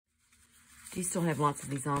Do you still have lots of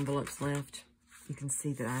these envelopes left? You can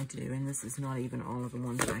see that I do, and this is not even all of the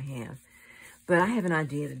ones that I have. But I have an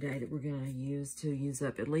idea today that we're going to use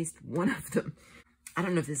up at least one of them. I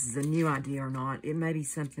don't know if this is a new idea or not. It may be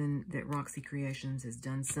something that Roxy Creations has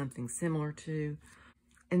done something similar to.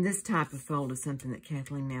 And this type of fold is something that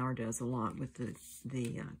Kathleen Mower does a lot with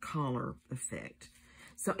the collar effect.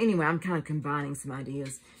 So anyway, I'm kind of combining some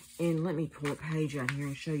ideas. And let me pull a page out here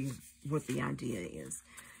and show you what the idea is.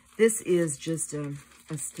 This is just a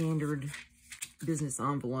standard business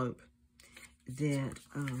envelope that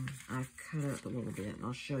I've cut up a little bit, and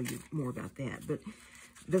I'll show you more about that. But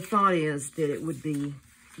the thought is that it would be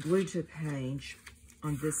glued to a page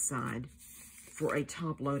on this side for a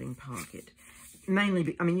top-loading pocket.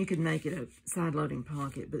 Mainly, I mean, you could make it a side-loading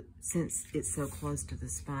pocket, but since it's so close to the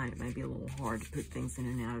spine, it may be a little hard to put things in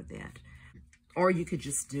and out of that. Or you could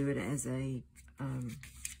just do it as a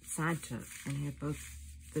side tuck and have both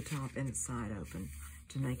the top and the side open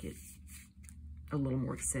to make it a little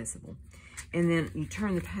more accessible. And then you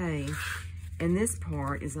turn the page, and this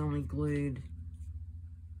part is only glued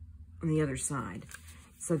on the other side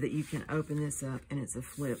so that you can open this up, and it's a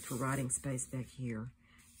flip for writing space back here.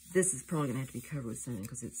 This is probably going to have to be covered with something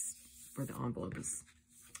because it's where the envelope is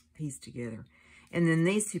pieced together. And then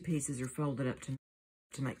these two pieces are folded up to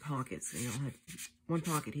make pockets. And you'll have one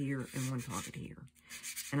pocket here and one pocket here.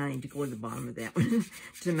 And I need to glue the bottom of that one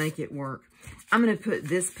to make it work. I'm going to put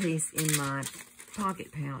this piece in my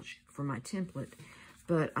pocket pouch for my template,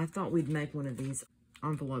 but I thought we'd make one of these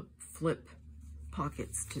envelope flip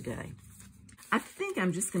pockets today. I think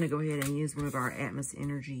I'm just going to go ahead and use one of our Atmos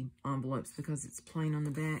Energy envelopes because it's plain on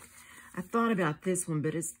the back. I thought about this one,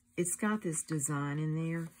 but it's got this design in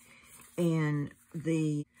there, and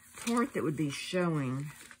the part that would be showing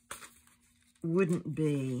wouldn't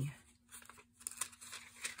be,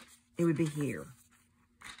 it would be here.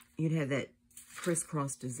 You'd have that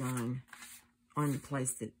crisscross design on the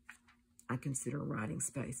place that I consider a writing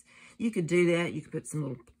space. You could do that. You could put some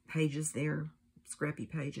little pages there, scrappy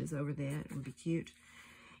pages over that. It would be cute.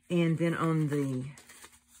 And then on the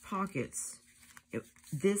pockets,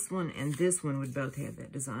 this one and this one would both have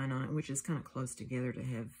that design on it, which is kind of close together to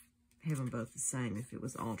have them both the same. If it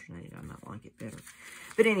was alternated, I might like it better.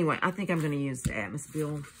 But anyway, I think I'm going to use the Atmos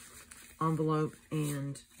Bill envelope,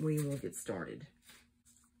 and we will get started.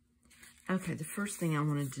 Okay, the first thing I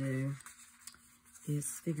want to do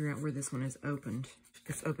is figure out where this one is opened.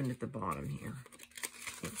 It's opened at the bottom here.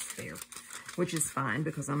 It's there, which is fine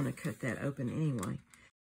because I'm going to cut that open anyway.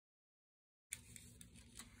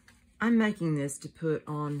 I'm making this to put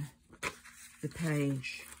on the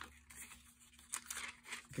page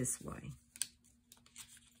this way,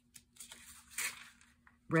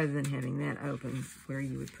 rather than having that open where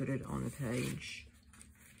you would put it on the page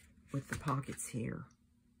with the pockets here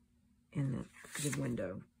and the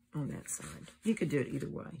window on that side. You could do it either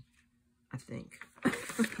way, I think.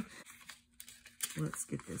 Let's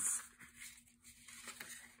get this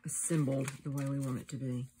assembled the way we want it to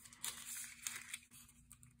be.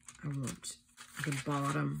 I want the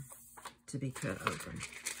bottom to be cut open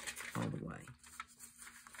all the way.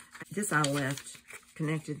 This I left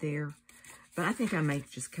connected there, but I think I may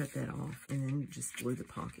just cut that off and then just glue the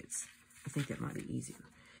pockets. I think that might be easier.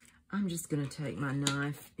 I'm just going to take my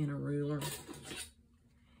knife and a ruler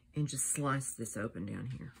and just slice this open down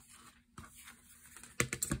here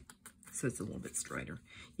so it's a little bit straighter.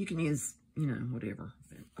 You can use, you know, whatever,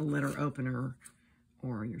 a letter opener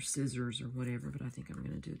or your scissors or whatever, but I think I'm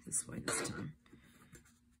going to do it this way this time.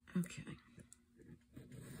 Okay.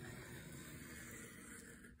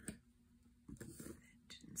 That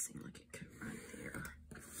didn't seem like it cut right there.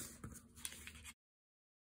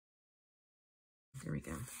 There we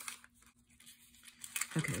go.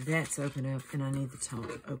 Okay, that's opened up, and I need the top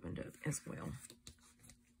opened up as well.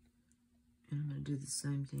 And I'm going to do the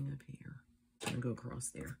same thing up here. I'm going to go across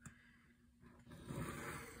there.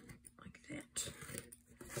 Like that.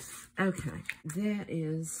 Okay, that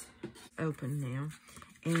is open now.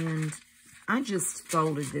 And I just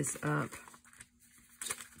folded this up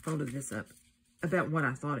about what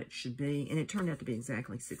I thought it should be. And it turned out to be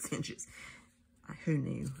exactly 6 inches. Who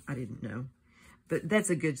knew? I didn't know. But that's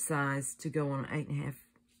a good size to go on 8.5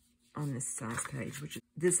 on this size page, which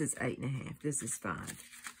this is 8.5. This is 5.5.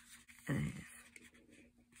 5.5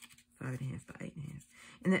 by 8.5.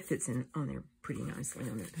 And that fits in on there pretty nicely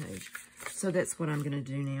on that page. So that's what I'm going to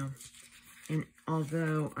do now. And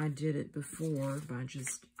although I did it before by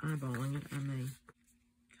just eyeballing it, I may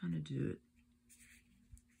kind of do it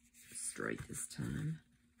straight this time.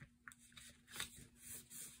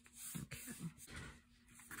 Okay.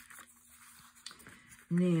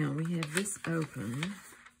 Now we have this open,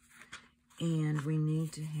 And we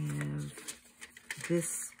need to have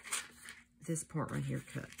this part right here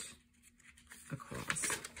cut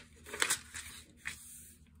across.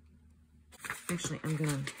 Actually, I'm going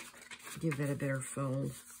to give that a better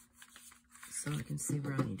fold so I can see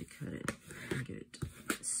where I need to cut it and get it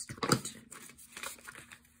straight.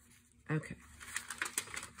 Okay.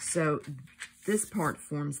 So this part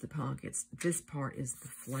forms the pockets. This part is the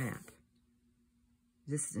flap.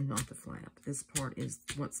 This is not the flap. This part is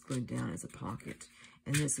what's glued down as a pocket.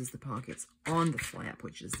 And this is the pockets on the flap,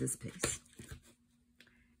 which is this piece.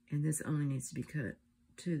 And this only needs to be cut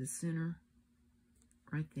to the center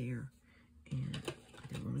right there. And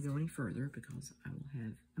I don't want to go any further because I will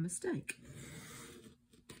have a mistake.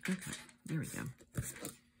 Okay, there we go.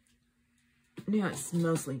 Now it's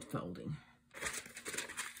mostly folding.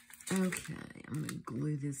 Okay, I'm going to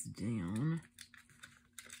glue this down.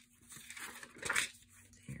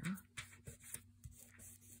 There.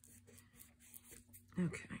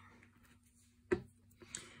 Okay.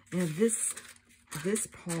 Now this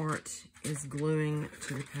part is gluing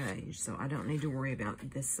to the page, so I don't need to worry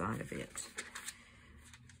about this side of it.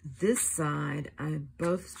 This side,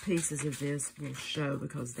 both pieces of this will show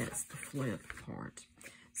because that's the flip part.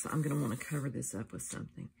 So I'm going to want to cover this up with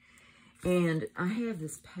something. And I have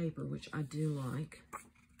this paper, which I do like.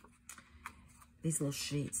 These little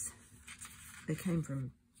sheets. They came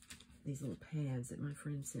from these little pads that my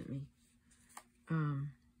friend sent me.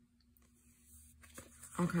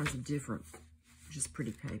 All kinds of different, just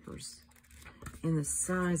pretty papers. And the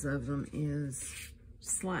size of them is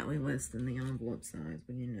slightly less than the envelope size,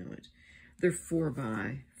 when you know it. They're 4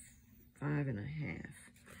 by 5.5.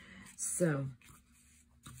 So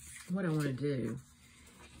what I want to do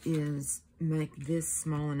is make this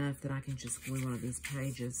small enough that I can just glue one of these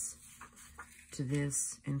pages to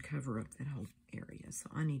this and cover up that whole area. So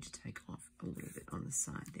I need to take off a little bit on the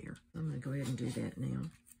side there. I'm going to go ahead and do that now.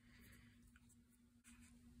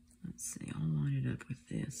 Let's see, I'll line it up with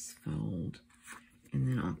this fold, and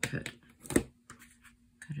then I'll cut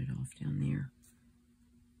it off down there.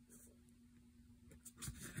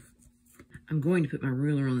 I'm going to put my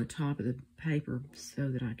ruler on the top of the paper so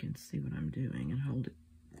that I can see what I'm doing and hold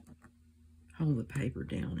the paper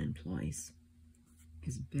down in place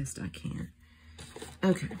as best I can.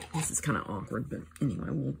 Okay, this is kind of awkward, but anyway,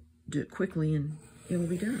 we'll do it quickly and it will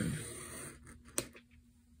be done.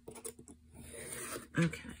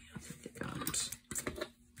 Okay, I think I got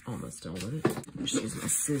almost all of it. I'll just use my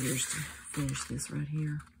scissors to finish this right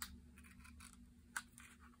here.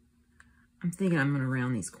 I'm thinking I'm going to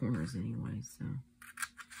round these corners anyway, so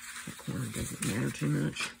that corner doesn't matter too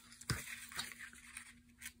much.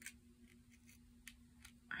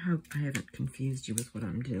 I hope I haven't confused you with what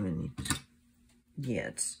I'm doing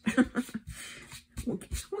yet. We'll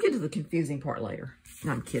get to the confusing part later.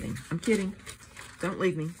 No, I'm kidding. I'm kidding. Don't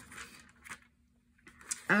leave me.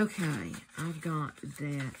 Okay, I've got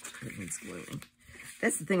that. It needs gluing.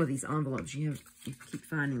 That's the thing with these envelopes. You keep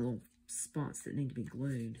finding little spots that need to be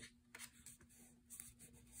glued.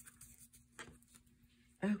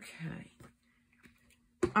 Okay.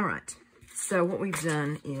 All right. So what we've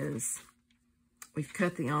done is we've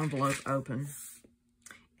cut the envelope open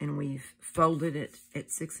and we've folded it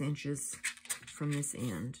at 6 inches from this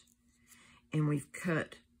end. And we've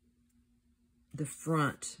cut the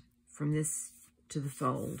front from this to the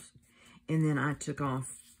fold. And then I took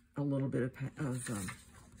off a little bit of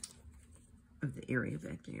the area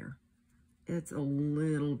back there. It's a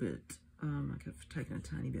little bit, I could have taken a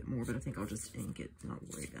tiny bit more, but I think I'll just ink it, not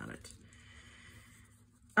worry about it.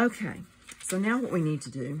 Okay, so now what we need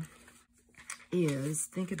to do is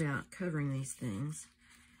think about covering these things.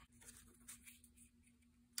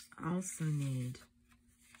 I also need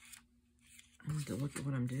to look at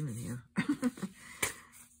what I'm doing here.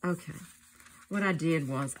 Okay, what I did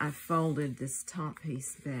was I folded this top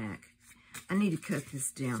piece back. I need to cut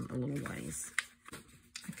this down a little ways.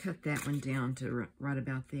 I cut that one down to right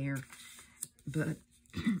about there, but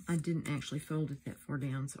I didn't actually fold it that far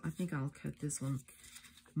down, so I think I'll cut this one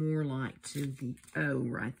more like to the O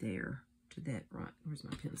right there, to that right. Where's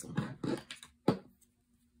my pencil?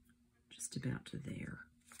 Just about to there,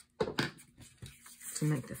 to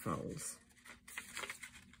make the folds.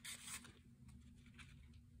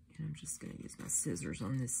 And I'm just going to use my scissors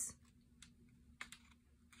on this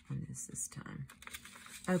time.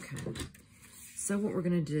 Okay. So what we're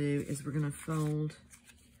going to do is we're going to fold,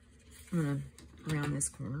 I'm going to round this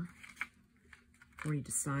corner. Already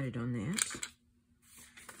decided on that.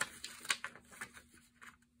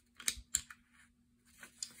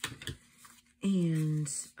 And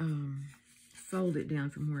fold it down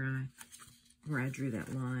from where I drew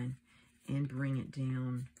that line and bring it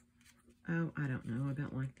down Oh, I don't know,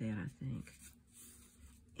 about like that, I think.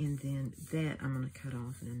 And then that I'm going to cut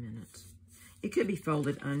off in a minute. It could be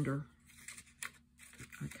folded under.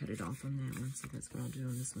 I cut it off on that one, so that's what I'll do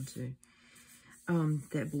on this one too.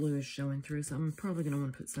 That blue is showing through, so I'm probably going to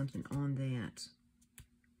want to put something on that.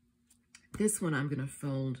 This one I'm going to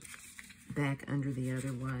fold back under the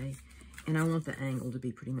other way, and I want the angle to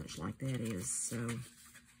be pretty much like that is, so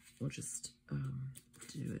we'll just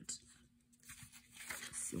do it.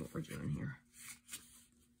 Let's see what we're doing here.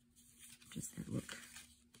 Does that look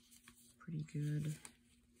pretty good?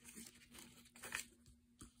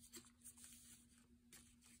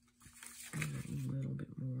 A little bit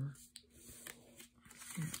more.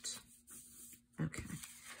 Okay.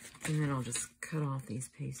 And then I'll just cut off these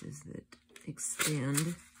pieces that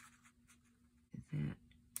extend. That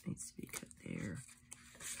needs to be cut there.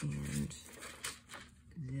 And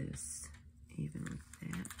this, even with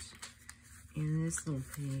that. And this little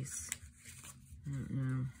piece, I don't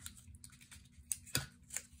know.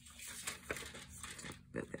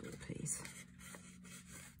 But that little piece.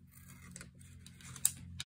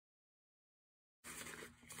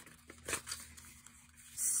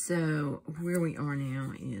 So where we are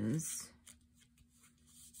now is,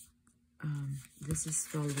 this is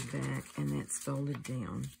folded back and that's folded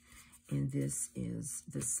down. And this is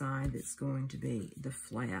the side that's going to be the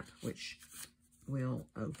flap, which will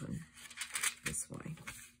open this way.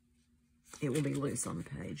 It will be loose on the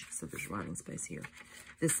page, so there's writing space here.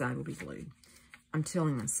 This side will be glued. I'm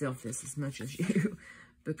telling myself this as much as you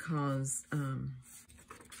because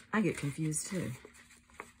I get confused too.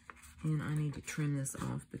 And I need to trim this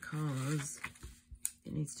off because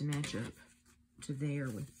it needs to match up to there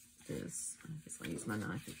with this. I guess I'll use my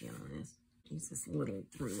knife again on this. Use this little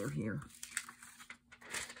ruler here.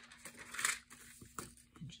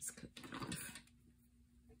 And just cut it off.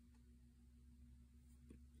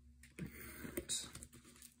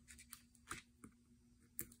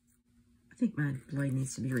 I think my blade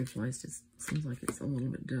needs to be replaced. It seems like it's a little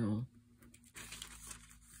bit dull.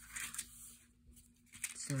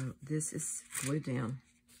 So this is glued down.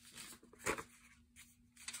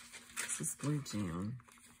 This is glued down.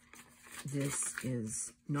 This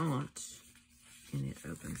is not, and it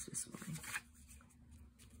opens this way.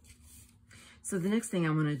 So the next thing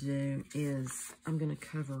I want to do is I'm going to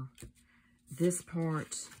cover this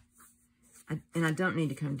part, and I don't need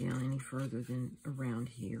to come down any further than around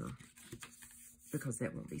here because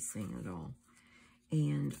that won't be seen at all.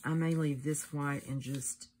 And I may leave this white and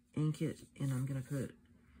just ink it, and I'm going to put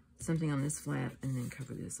something on this flap and then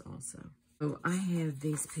cover this also. So I have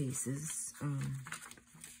these pieces,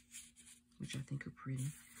 which I think are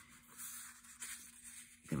pretty.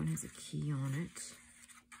 That one has a key on it.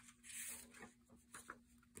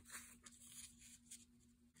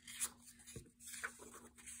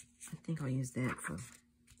 I think I'll use that for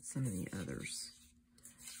some of the others.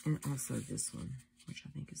 And also this one, which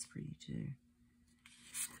I think is pretty too.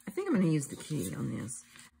 I think I'm going to use the key on this.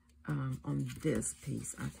 On this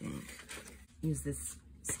piece, I think. Use this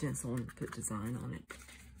stencil and put design on it.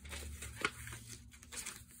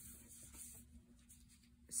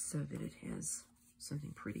 So that it has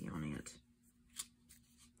something pretty on it.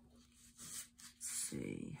 Let's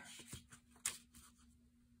see.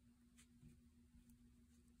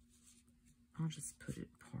 I'll just put it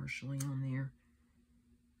partially on there.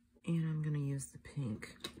 And I'm going to use the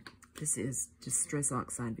pink. This is Distress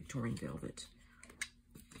Oxide Victorian Velvet.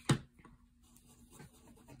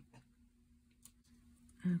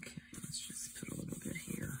 Okay, let's just put a little bit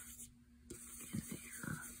here and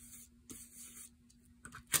there.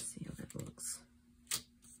 See how that looks.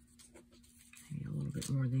 Maybe a little bit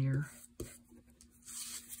more there.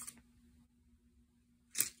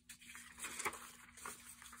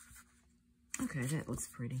 Okay, that looks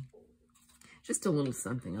pretty. Just a little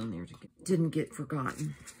something on there didn't get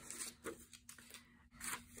forgotten.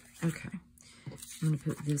 Okay, I'm going to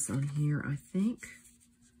put this on here, I think.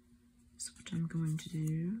 That's what I'm going to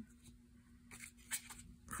do.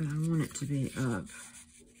 But I want it to be up.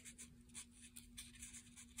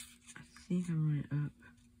 I think I want it up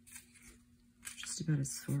just about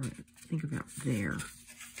as far, I think about there.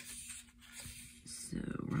 So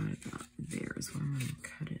right about there is where I'm going to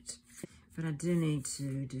cut it. But I do need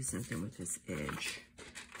to do something with this edge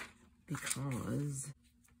because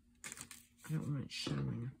I don't want it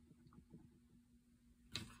showing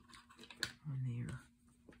on there.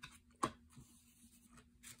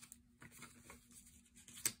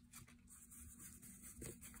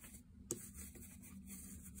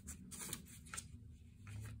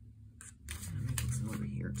 I'll make some over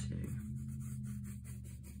here too.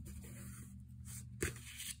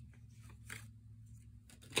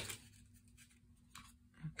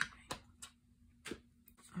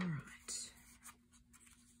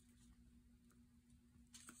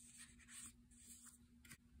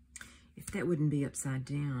 that wouldn't be upside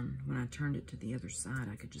down. When I turned it to the other side,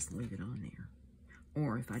 I could just leave it on there.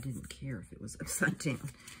 Or if I didn't care if it was upside down.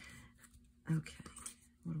 Okay,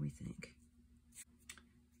 what do we think?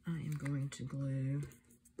 I am going to glue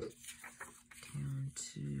down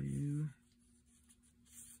to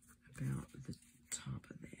about the top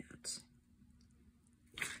of that.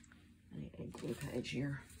 I need a glue page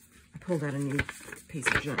here. I pulled out a new piece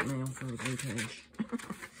of junk mail for a glue page.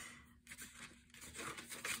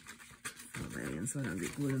 Alright, and so I don't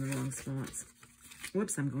get glue in the wrong spots.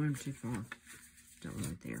 Whoops, I'm going too far. Don't want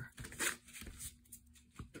it there.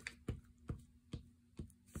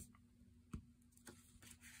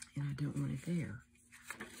 And I don't want it there.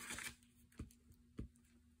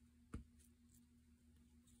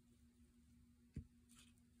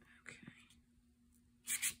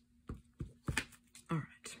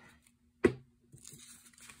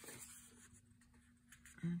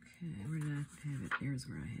 Okay, where did I have it? There's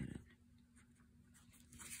where I had it.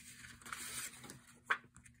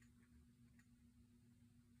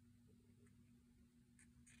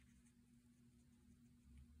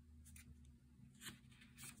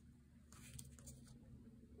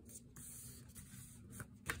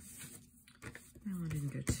 No, I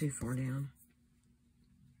didn't go too far down.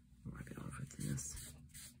 I'll wipe it off with this.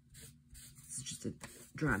 This is just a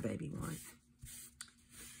dry baby wipe.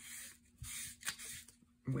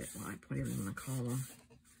 Wet wipe, whatever you want to call them.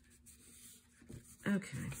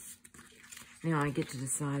 Okay. Now I get to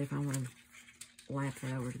decide if I want to lap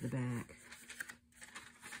that over to the back.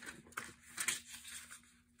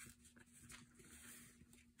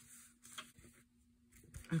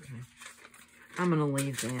 Okay. I'm going to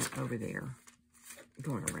leave that over there,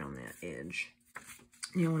 going around that edge.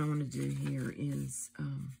 Now what I want to do here is,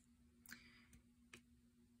 I'm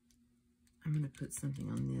going to put something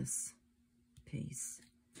on this piece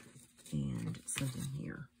and something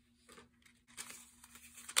here.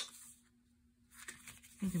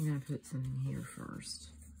 I think I'm going to put something here first.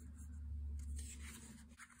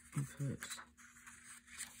 And put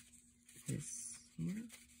this here.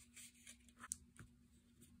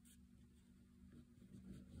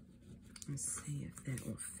 Let's see if that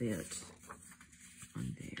will fit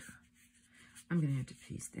on there. I'm going to have to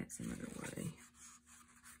piece that some other way.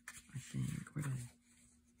 I think. Where did I...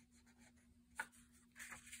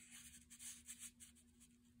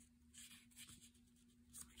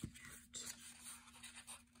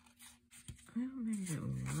 Well, maybe that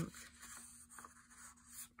will work.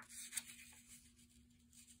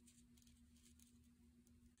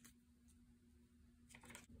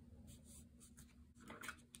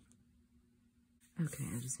 Okay,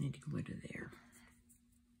 I just need to glue to there.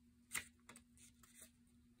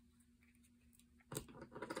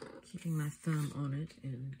 Keeping my thumb on it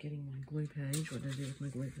and getting my glue page. What did I do with my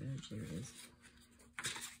glue page? There it is.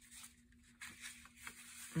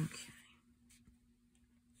 Okay.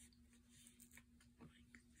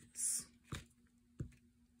 Like this.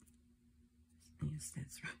 Yes,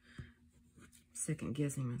 that's right. Second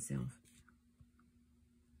guessing myself.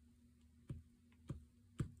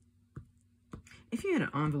 If you had an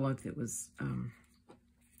envelope that was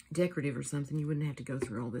decorative or something, you wouldn't have to go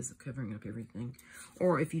through all this of covering up everything.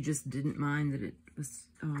 Or if you just didn't mind that it was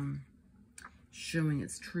showing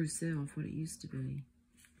its true self, what it used to be,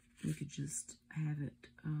 you could just have it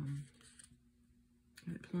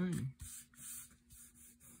plain.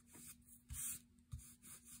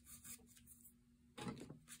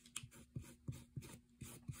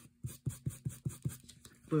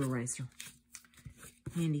 Blue eraser.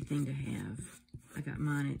 Handy thing to have. I got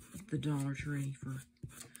mine at the Dollar Tree for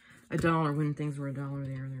 $1 when things were $1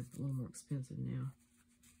 there. They're a little more expensive now.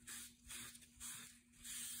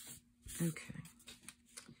 Okay.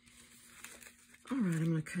 All right, I'm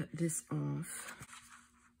going to cut this off.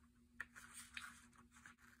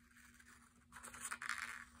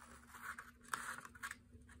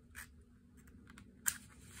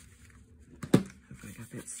 Hope I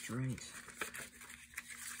got that straight.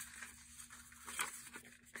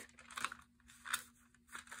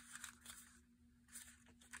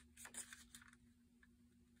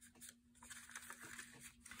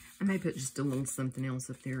 I may put just a little something else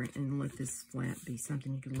up there and let this flat be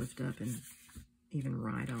something you can lift up and even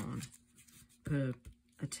write on. Put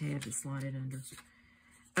a tab to slide it under.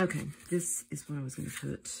 Okay, this is what I was going to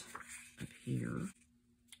put up here.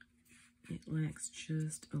 It lacks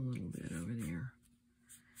just a little bit over there.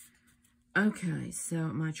 Okay, so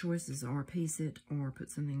my choices are piece it or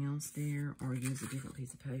put something else there or use a different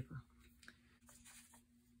piece of paper.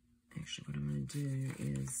 Actually, what I'm going to do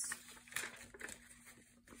is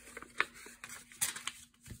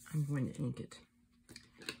I'm going to ink it.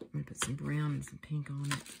 I'm going to put some brown and some pink on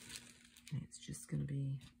it. And it's just going to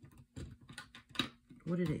be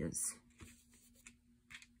what it is.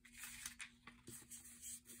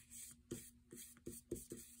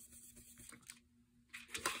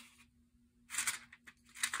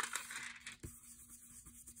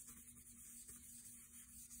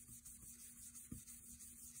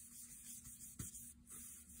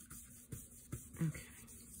 Okay.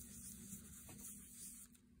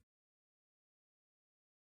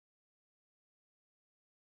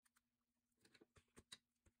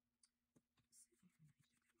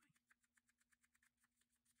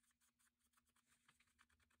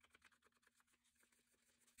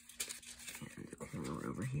 And the corner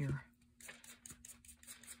over here.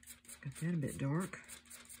 Got that a bit dark.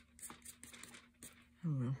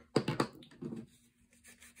 Oh well.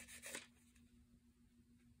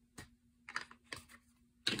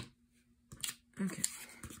 Okay.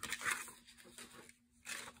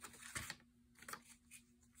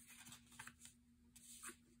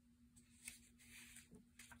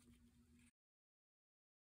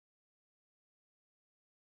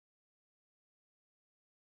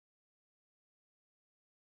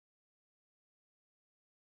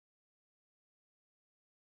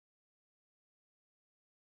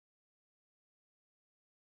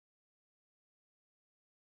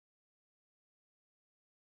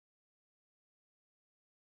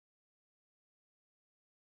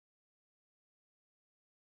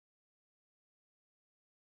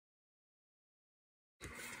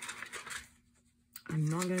 I'm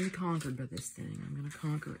not going to be conquered by this thing. I'm going to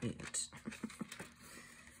conquer it.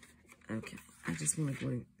 Okay, I just want to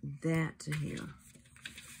glue that to here.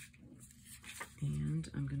 And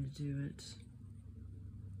I'm going to do it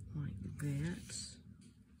like that.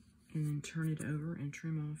 And then turn it over and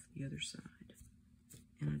trim off the other side.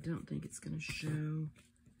 And I don't think it's going to show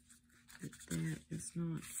that that is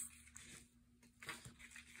not...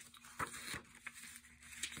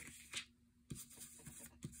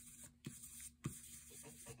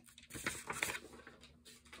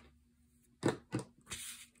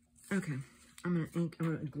 Okay, I'm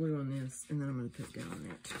gonna glue on this, and then I'm gonna put down on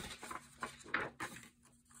that.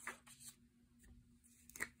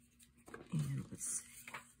 And let's see,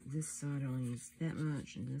 this side only needs that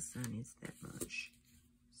much, and this side needs that much.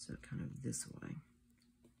 So kind of this way.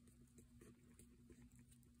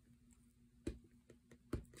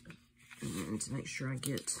 And to make sure I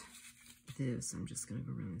get this, I'm just gonna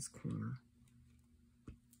go around this corner.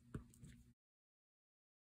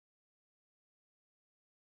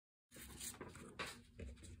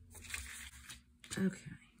 Okay.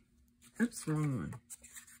 Oops, wrong one.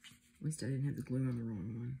 At least I didn't have the glue on the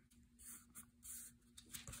wrong one.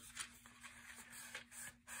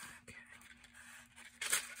 Okay.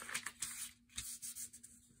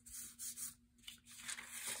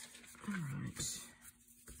 All right.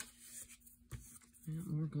 And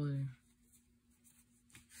more glue.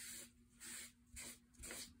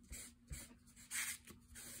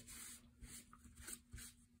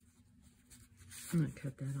 I'm going to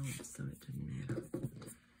cut that off so it doesn't matter.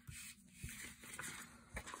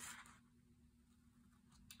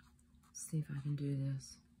 See if I can do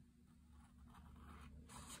this.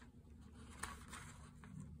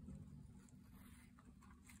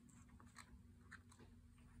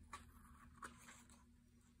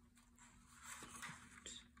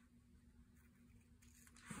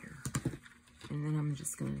 Here. And then I'm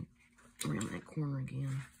just going to round that corner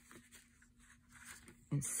again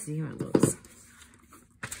and see how it looks.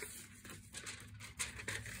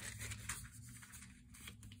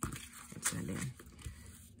 Upside down.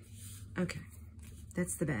 Okay,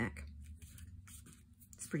 that's the back.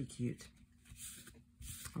 It's pretty cute.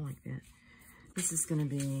 I like that. This is going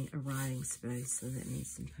to be a writing space, so that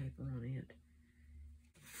needs some paper on it.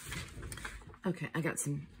 Okay, I got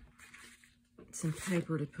some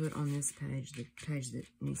paper to put on this page, the page that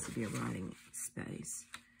needs to be a writing space.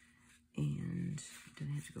 And it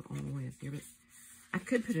doesn't have to go all the way up there, but I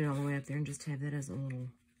could put it all the way up there and just have that as a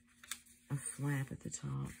flap at the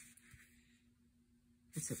top.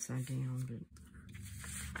 It's upside down, but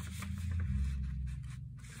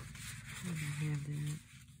I have that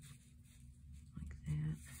like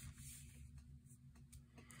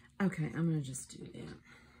that. Okay, I'm going to just do that.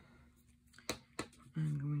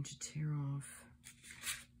 I'm going to tear off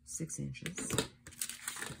 6 inches.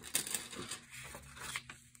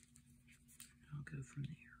 I'll go from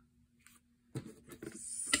there.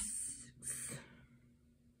 6.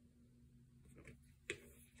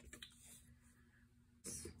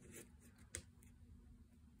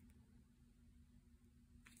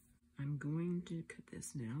 I'm going to cut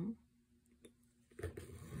this now.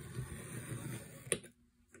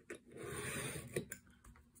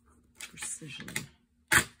 For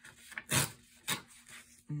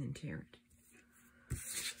tear it.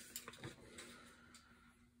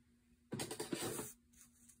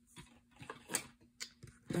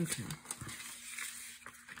 Okay.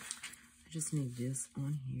 I just need this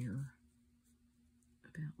on here,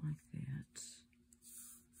 about like that.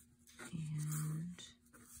 And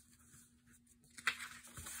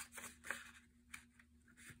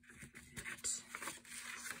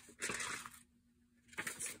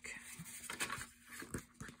that's okay.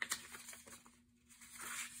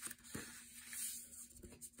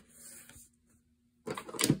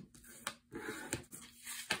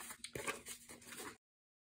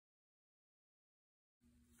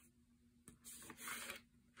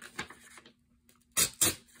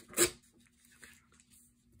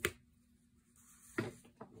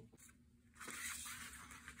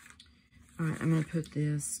 All right, I'm going to put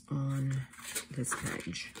this on this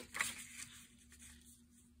page.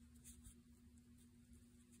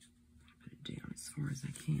 Put it down as far as I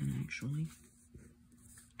can, actually.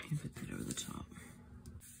 And put that over the top.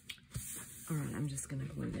 All right, I'm just going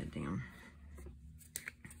to glue that down.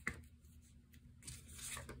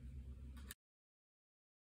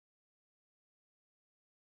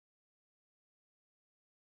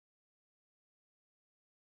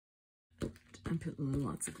 I'm putting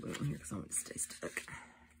lots of glue on here because I want it to stay stuck.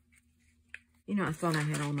 You know, I thought I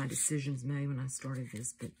had all my decisions made when I started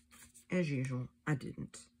this, but as usual, I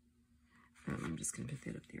didn't. I'm just going to put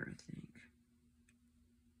that up there, I think.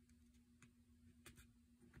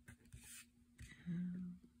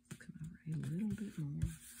 Come over a little bit more.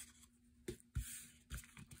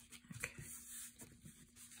 Okay.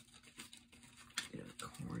 Get a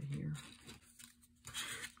card here.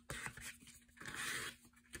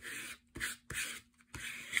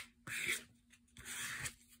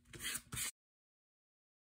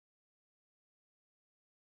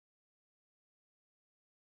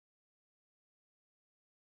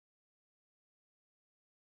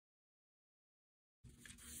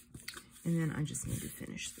 And then I just need to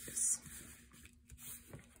finish this.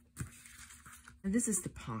 And this is the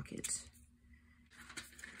pocket.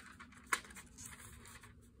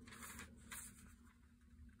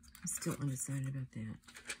 I'm still undecided about that.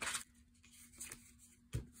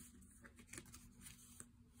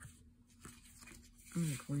 I'm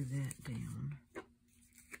going to glue that down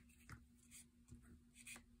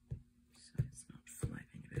so it's not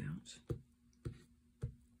flapping about.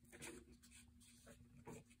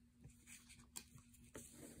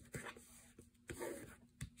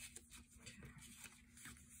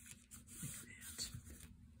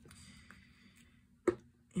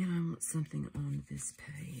 And I want something on this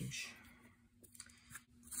page.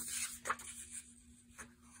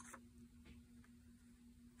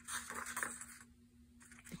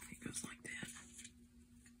 I think it goes like that.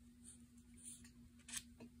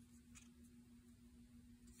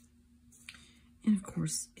 And of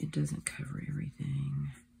course, it doesn't cover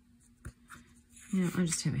everything. You know, I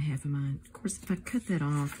just have a half of mine. Of course, if I cut that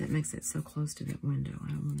off, that makes it so close to that window. I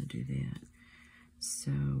don't want to do that.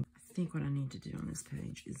 So I think what I need to do on this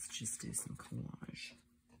page is just do some collage.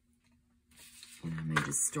 And I may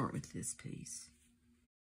just start with this piece.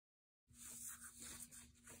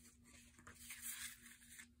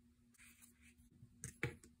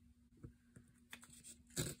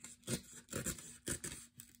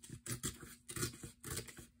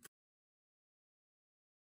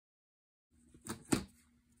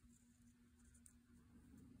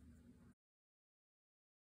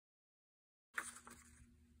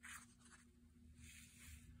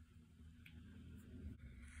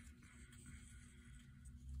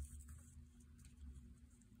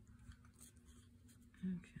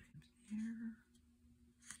 Okay, there.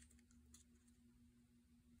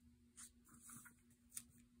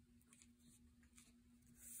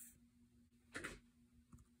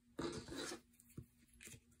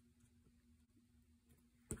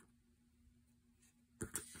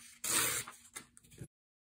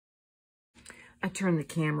 I turned the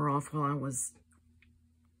camera off while I was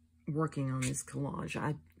working on this collage.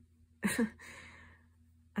 I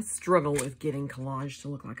struggle with getting collage to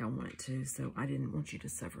look like I want it to, so I didn't want you to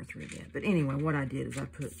suffer through that. But anyway, what I did is I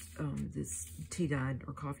put this tea-dyed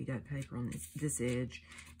or coffee-dyed paper on this edge,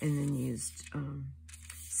 and then used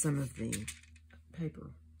some of the paper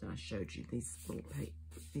that I showed you, these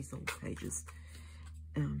little pages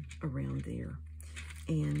around there.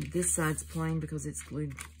 And this side's plain because it's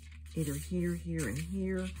glued either here, here, and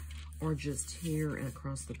here, or just here and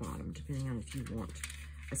across the bottom, depending on if you want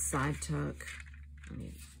a side tuck.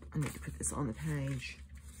 I need to put this on the page.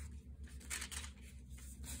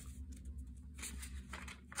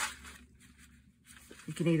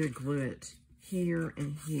 You can either glue it here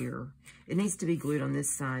and here, It needs to be glued on this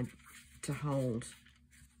side to hold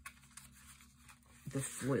the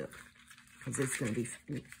flip, because it's going to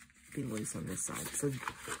be loose on this side. So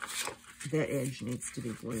that edge needs to be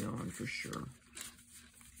glued on for sure.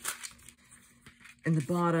 And the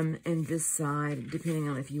bottom and this side, depending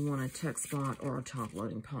on if you want a tuck spot or a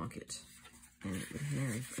top-loading pocket. And it would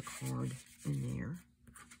have a card in there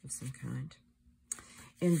of some kind.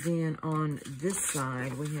 And then on this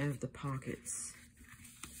side, we have the pockets.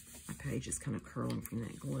 My page is kind of curling from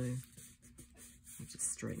that glue. I'll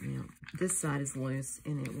just straighten out. This side is loose,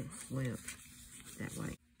 and it will flip that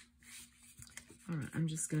way. All right, I'm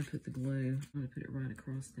just going to put the glue, I'm going to put it right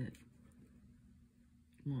across that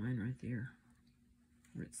line right there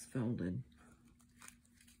where it's folded.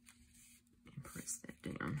 And press that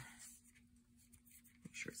down.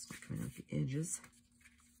 Make sure it's not coming out the edges.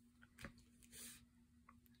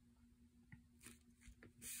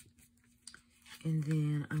 And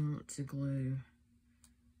then I want to glue,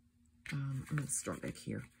 I'm going to start back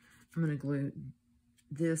here. I'm going to glue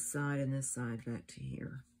this side and this side back to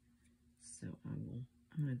here. So I'm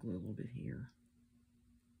going to glue a little bit here.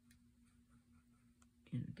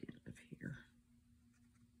 And a bit of here.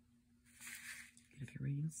 If you're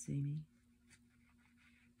reading, see me.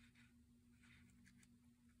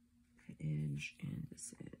 That edge and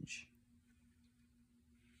this edge.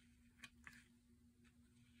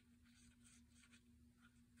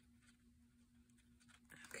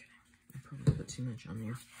 Okay, I probably put too much on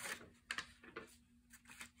there.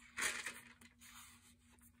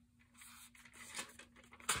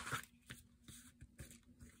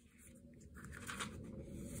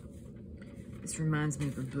 This reminds me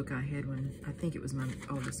of a book I had when, I think it was my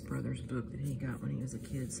oldest brother's book that he got when he was a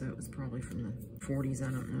kid, so it was probably from the 40s, I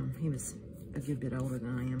don't know. He was a good bit older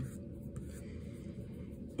than I am.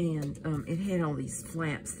 And it had all these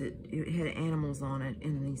flaps that, it had animals on it,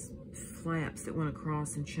 and these flaps that went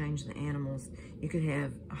across and changed the animals. You could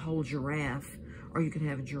have a whole giraffe, or you could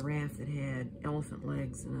have a giraffe that had elephant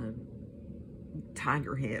legs and a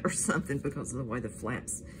tiger head or something because of the way the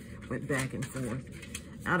flaps went back and forth.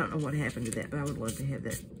 I don't know what happened to that, but I would love to have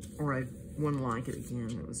that, or one like it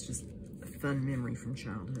again. It was just a fun memory from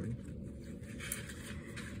childhood.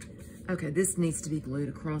 Okay, this needs to be glued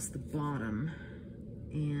across the bottom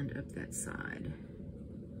and up that side.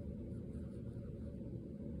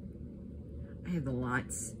 I have the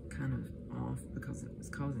lights kind of off because it was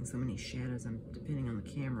causing so many shadows. I'm depending on the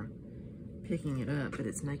camera picking it up, but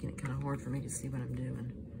it's making it kind of hard for me to see what I'm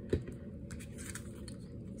doing.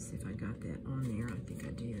 See if I got that on there. I think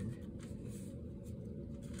I did.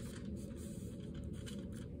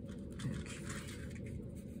 Okay.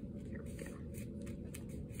 Here we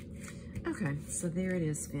go. Okay, so there it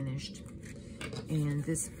is finished. And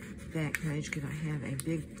this back page, could I have a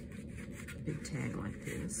big tag like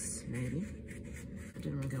this, maybe? I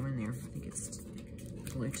didn't want to go in there. I think it's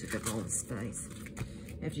glue took up all the space.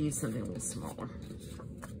 I have to use something a little smaller.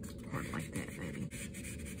 Part like that, maybe.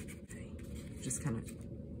 Okay. Just kind of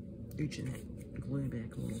ooching that glue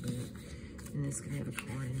back a little bit. And this could have a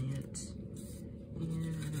card in it.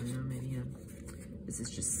 And I don't know, maybe this is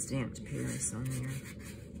just stamped Paris on there.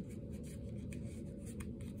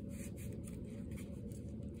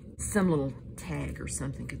 Some little tag or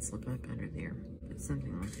something could slip up under there. It's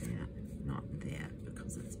something like that. Not that,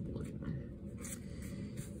 because it's blue.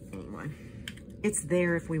 Anyway, it's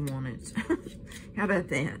there if we want it. How about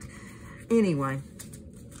that? Anyway,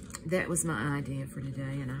 that was my idea for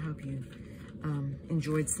today, and I hope you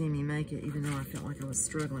enjoyed seeing me make it, even though I felt like I was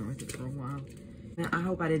struggling with it for a while. Now, I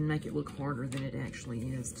hope I didn't make it look harder than it actually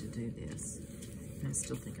is to do this. And I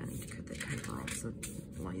still think I need to cut that paper off so it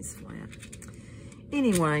lays flat.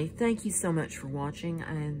 Anyway, thank you so much for watching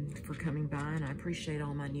and for coming by, and I appreciate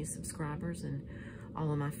all my new subscribers and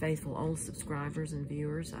all of my faithful old subscribers and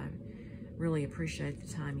viewers. I really appreciate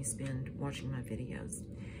the time you spend watching my videos,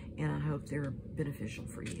 and I hope they're beneficial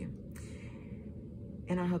for you.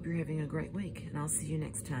 And I hope you're having a great week, and I'll see you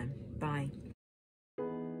next time. Bye.